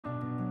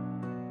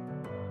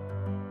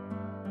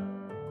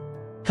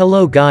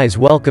Hello guys,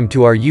 welcome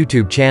to our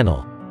YouTube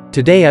channel.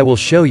 Today I will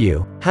show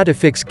you how to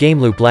fix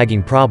Gameloop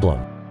lagging problem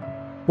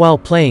while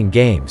playing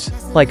games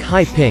like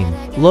high ping,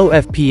 low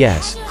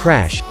FPS,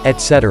 crash,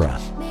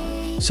 etc.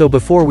 So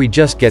before we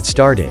just get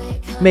started,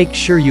 make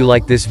sure you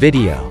like this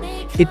video.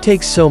 It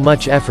takes so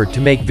much effort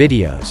to make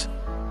videos.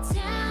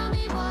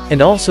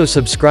 And also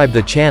subscribe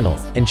the channel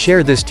and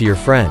share this to your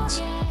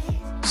friends.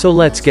 So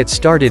let's get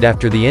started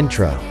after the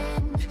intro.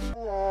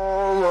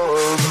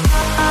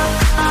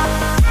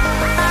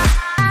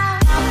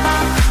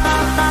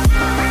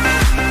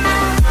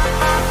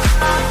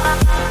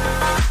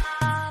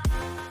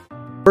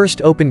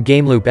 First open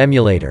Gameloop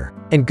emulator,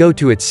 and go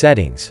to its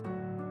settings.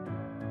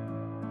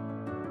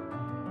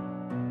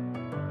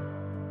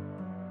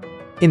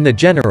 In the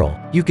general,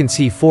 you can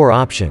see 4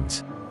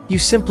 options. You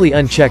simply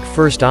uncheck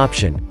first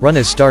option, run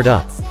as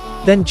startup.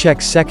 Then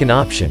check second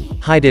option,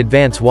 hide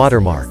advanced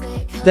watermark.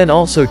 Then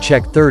also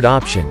check third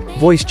option,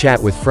 voice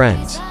chat with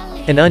friends.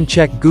 And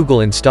uncheck Google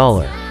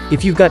installer.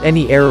 If you've got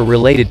any error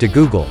related to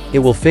Google, it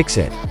will fix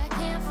it.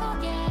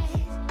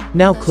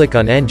 Now click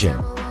on engine.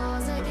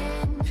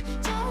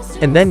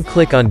 And then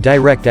click on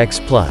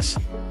DirectX Plus.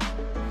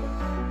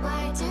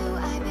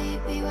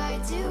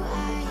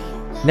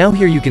 Now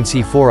here you can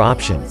see 4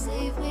 options.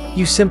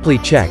 You simply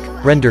check,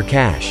 render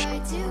cache.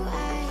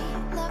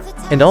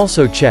 And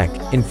also check,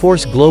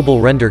 enforce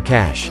global render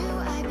cache.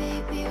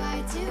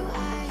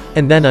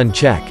 And then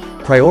uncheck,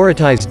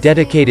 prioritize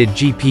dedicated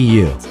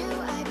GPU.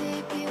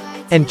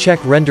 And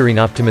check rendering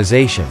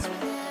optimization.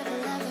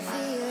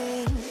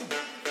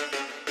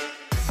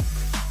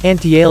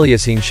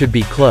 Anti-aliasing should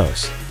be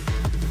close.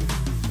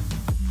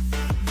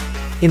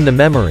 In the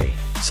memory,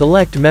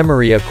 select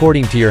memory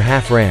according to your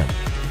half RAM.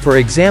 For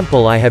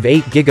example, I have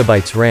 8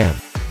 GB RAM,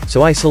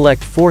 so I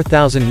select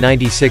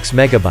 4096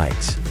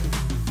 MB.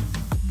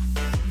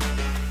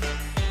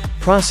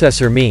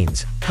 Processor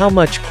means how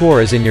much core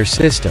is in your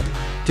system.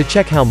 To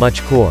check how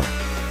much core,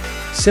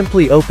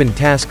 simply open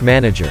Task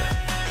Manager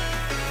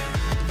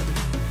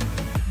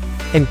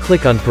and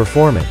click on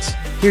Performance.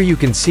 Here you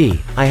can see,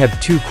 I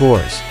have 2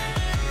 cores.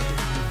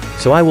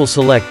 So I will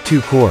select 2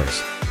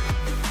 cores.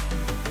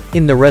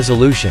 In the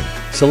resolution,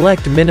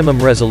 select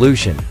minimum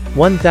resolution,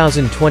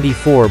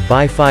 1024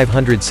 by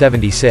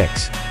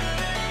 576.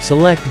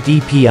 Select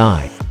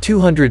DPI,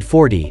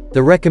 240,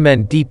 the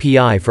recommend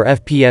DPI for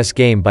FPS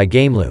game by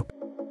Gameloop.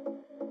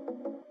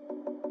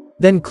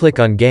 Then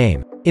click on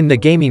Game. In the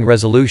gaming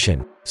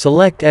resolution,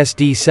 select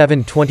SD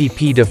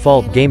 720p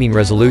default gaming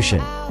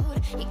resolution.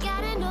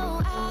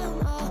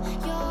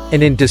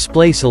 And in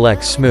display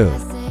select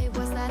Smooth.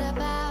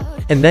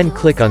 And then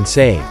click on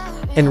Save.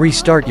 And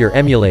restart your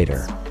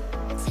emulator.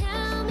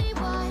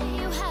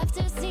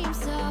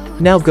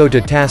 Now go to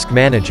Task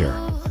Manager.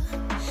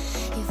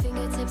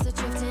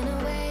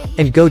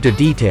 And go to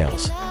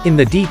Details. In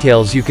the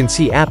details you can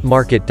see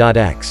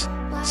AppMarket.x.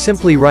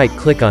 Simply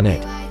right-click on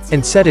it.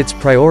 And set its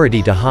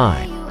priority to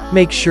high.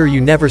 Make sure you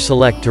never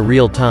select to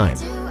real time.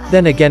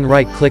 Then again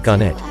right-click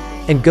on it.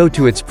 And go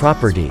to its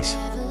properties.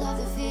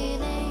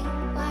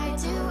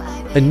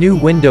 A new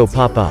window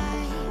pop up.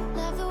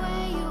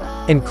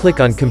 And click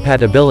on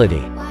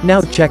Compatibility.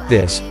 Now check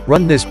this,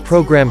 run this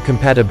program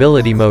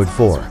compatibility mode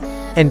 4.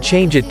 And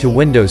change it to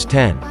Windows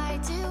 10.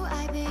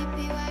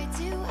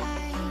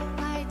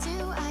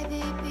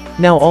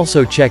 Now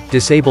also check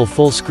disable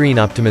full screen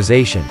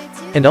optimization.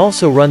 And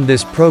also run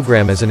this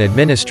program as an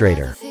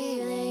administrator.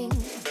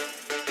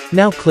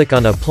 Now click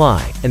on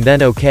Apply, and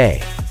then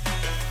OK.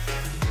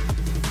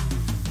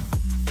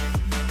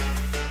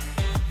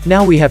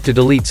 Now we have to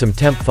delete some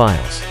temp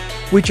files,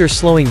 which are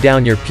slowing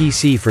down your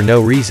PC for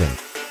no reason.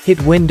 Hit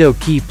Window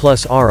key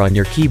plus R on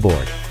your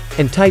keyboard.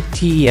 And type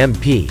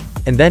TEMP,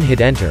 and then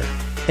hit Enter.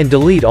 And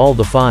delete all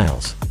the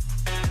files.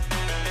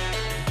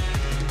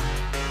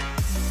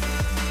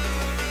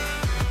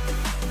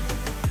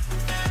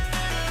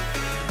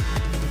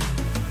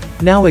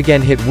 Now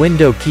again hit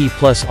Window key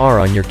plus R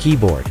on your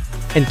keyboard.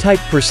 And type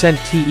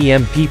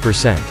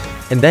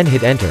 %TEMP%, and then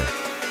hit Enter.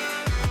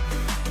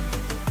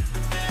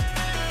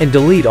 And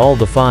delete all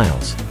the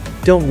files.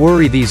 Don't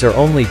worry, these are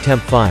only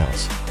temp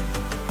files.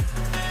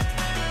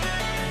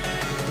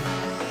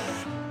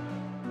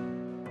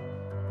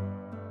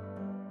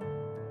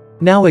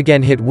 Now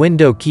again hit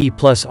Window key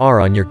plus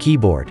R on your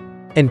keyboard.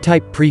 And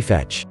type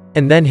prefetch.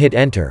 And then hit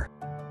Enter.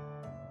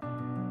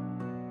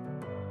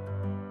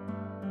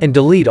 And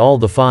delete all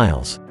the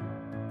files.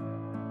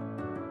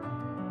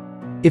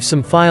 If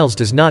some files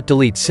does not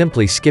delete,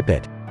 simply skip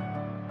it.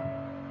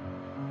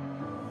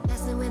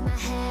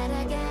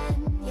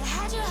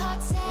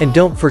 And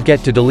don't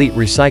forget to delete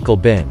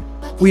recycle bin.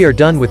 We are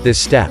done with this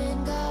step.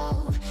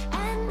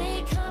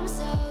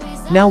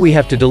 Now we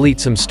have to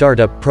delete some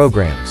startup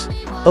programs.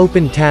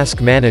 Open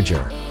Task Manager.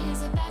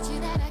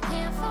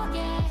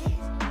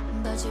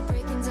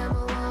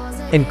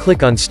 And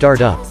click on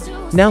Startup.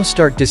 Now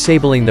start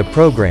disabling the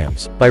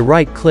programs, by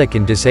right-click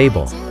and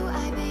disable.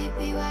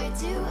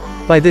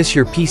 By this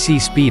your PC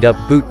speed up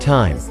boot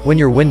time, when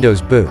your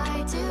Windows boot.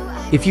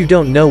 If you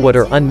don't know what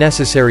are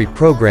unnecessary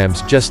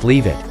programs, just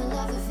leave it.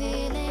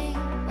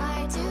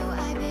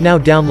 Now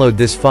download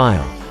this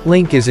file.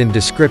 Link is in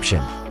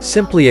description.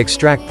 Simply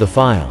extract the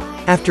file.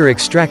 After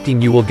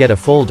extracting you will get a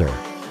folder.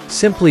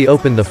 Simply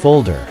open the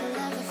folder.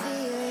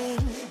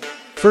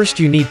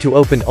 First you need to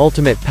open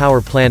Ultimate Power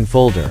Plan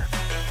folder.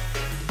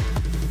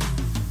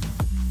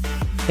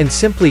 And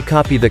simply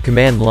copy the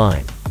command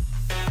line.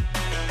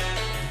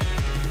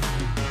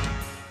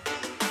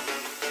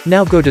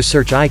 Now go to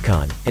search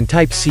icon, and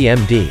type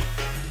cmd.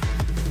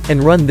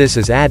 And run this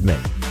as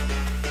admin.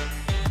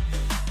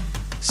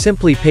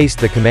 Simply paste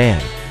the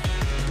command.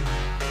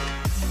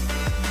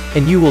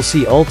 And you will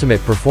see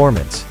Ultimate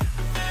Performance.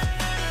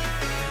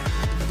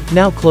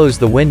 Now close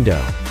the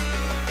window.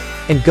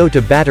 And go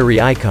to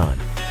battery icon.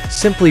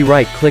 Simply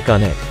right-click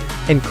on it.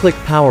 And click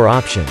Power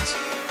Options.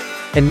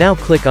 And now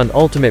click on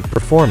Ultimate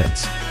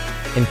Performance.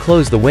 And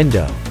close the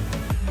window.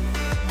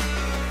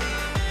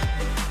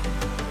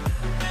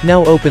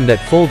 Now open that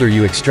folder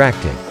you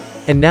extracted.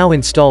 And now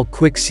install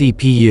Quick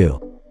CPU.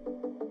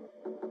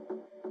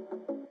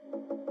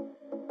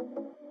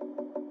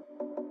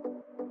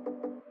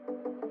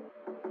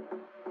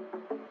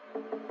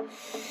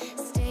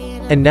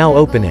 And now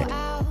open it.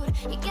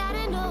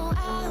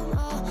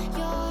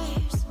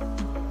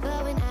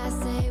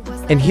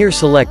 And here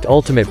select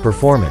Ultimate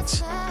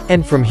Performance.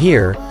 And from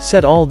here,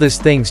 set all these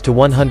things to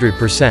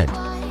 100%.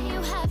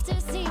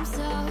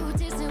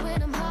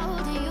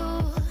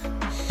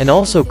 And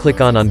also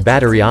click on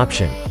battery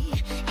option.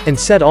 And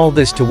set all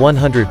this to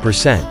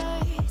 100%.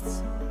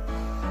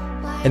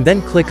 And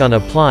then click on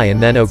apply and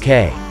then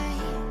OK.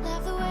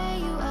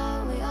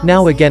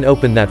 Now again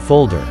open that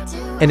folder.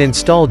 And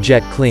install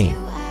Jet Clean.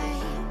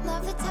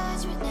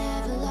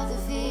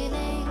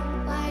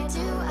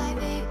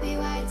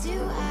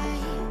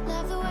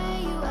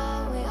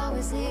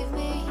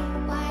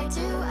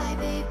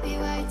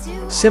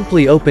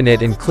 Simply open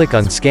it and click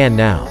on Scan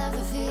Now.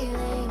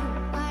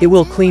 It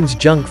will cleanse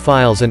junk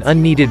files and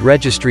unneeded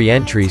registry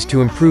entries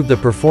to improve the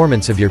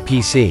performance of your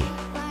PC.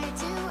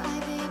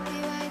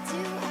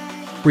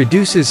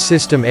 Reduces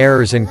system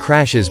errors and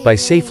crashes by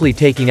safely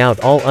taking out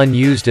all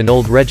unused and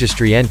old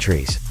registry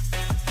entries.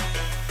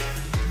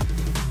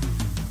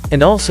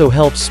 And also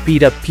helps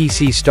speed up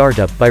PC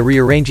startup by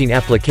rearranging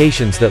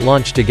applications that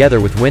launch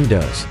together with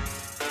Windows.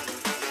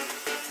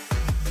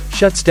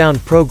 Shuts down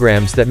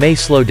programs that may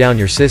slow down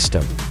your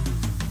system.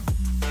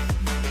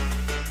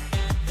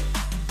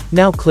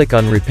 Now click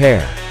on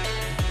Repair.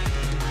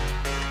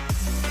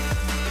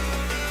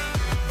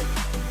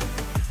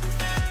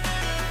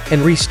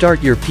 And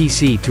restart your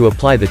PC to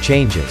apply the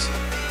changes.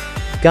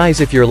 Guys,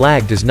 if your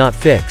lag does not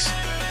fix,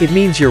 it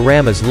means your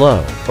RAM is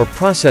low, or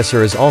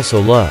processor is also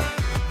low.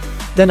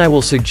 Then I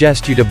will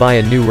suggest you to buy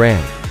a new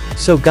RAM.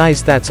 So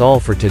guys, that's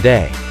all for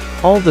today.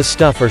 All the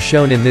stuff are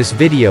shown in this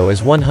video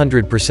is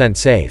 100%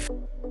 safe.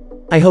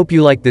 I hope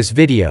you like this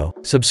video,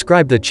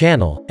 subscribe the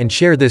channel, and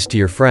share this to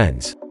your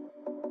friends.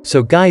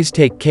 So guys,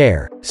 take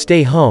care,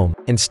 stay home,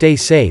 and stay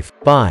safe,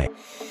 bye.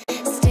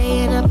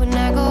 Staying up when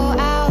I go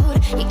out,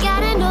 you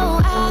gotta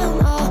know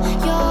I'm all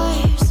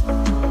yours.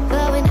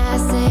 But when I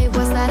say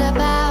what's that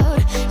about,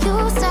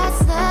 you start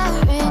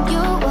slurring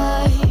your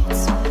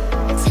words.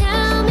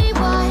 Tell me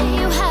why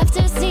you have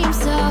to seem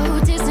so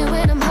distant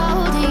when I'm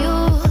holding you.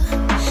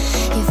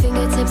 Your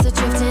fingertips are